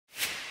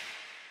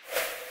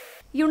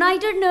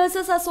United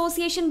nurses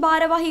association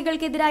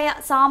ഭാരവാഹികൾക്കെതിരായ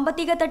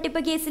സാമ്പത്തിക തട്ടിപ്പ്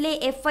കേസിലെ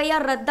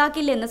എഫ്ഐആർ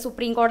റദ്ദാക്കില്ലെന്ന്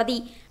സുപ്രീം കോടതി.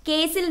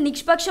 കേസിൽ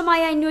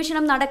നിഷ്പക്ഷമായ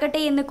അന്വേഷണം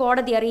നടക്കട്ടെയെന്ന്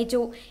കോടതി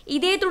അറിയിച്ചു.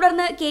 ഇതേ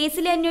തുടർന്ന്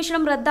കേസിലെ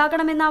അന്വേഷണം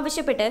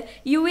റദ്ദാക്കണമെന്നാവശ്യപ്പെട്ട്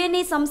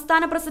UNA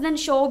സംസ്ഥാന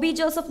പ്രസിഡന്റ് ഷോബി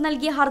ജോസഫ്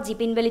നൽകിയ ഹർജി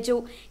പിൻവലിച്ചു.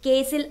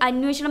 കേസിൽ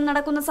അന്വേഷണം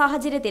നടക്കുന്ന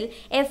സാഹചര്യത്തിൽ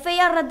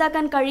എഫ്ഐആർ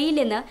റദ്ദാക്കാൻ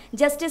കഴിയില്ലെന്ന്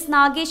ജസ്റ്റിസ്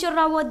നാഗേശ്വർ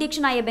റാവു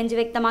അധ്യക്ഷനായ ബെഞ്ച്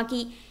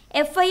വ്യക്തമാക്കി.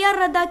 എഫ്ഐആർ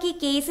റദ്ദാക്കി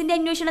കേസിന്റെ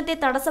അന്വേഷണത്തെ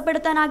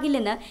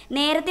തടസ്സപ്പെടുത്താനാകില്ലെന്ന്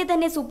നേരത്തെ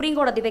തന്നെ സുപ്രീം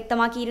കോടതി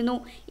വ്യക്തമാക്കിയിരുന്നു.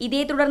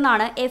 ഇതേ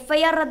തുടർന്നാണ്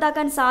എഫ്ഐആർ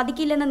റദ്ദാക്കാൻ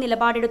സാധിക്കില്ലെന്ന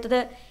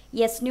നിലപാടെടുത്തത്.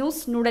 Yes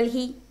news,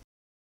 New Delhi.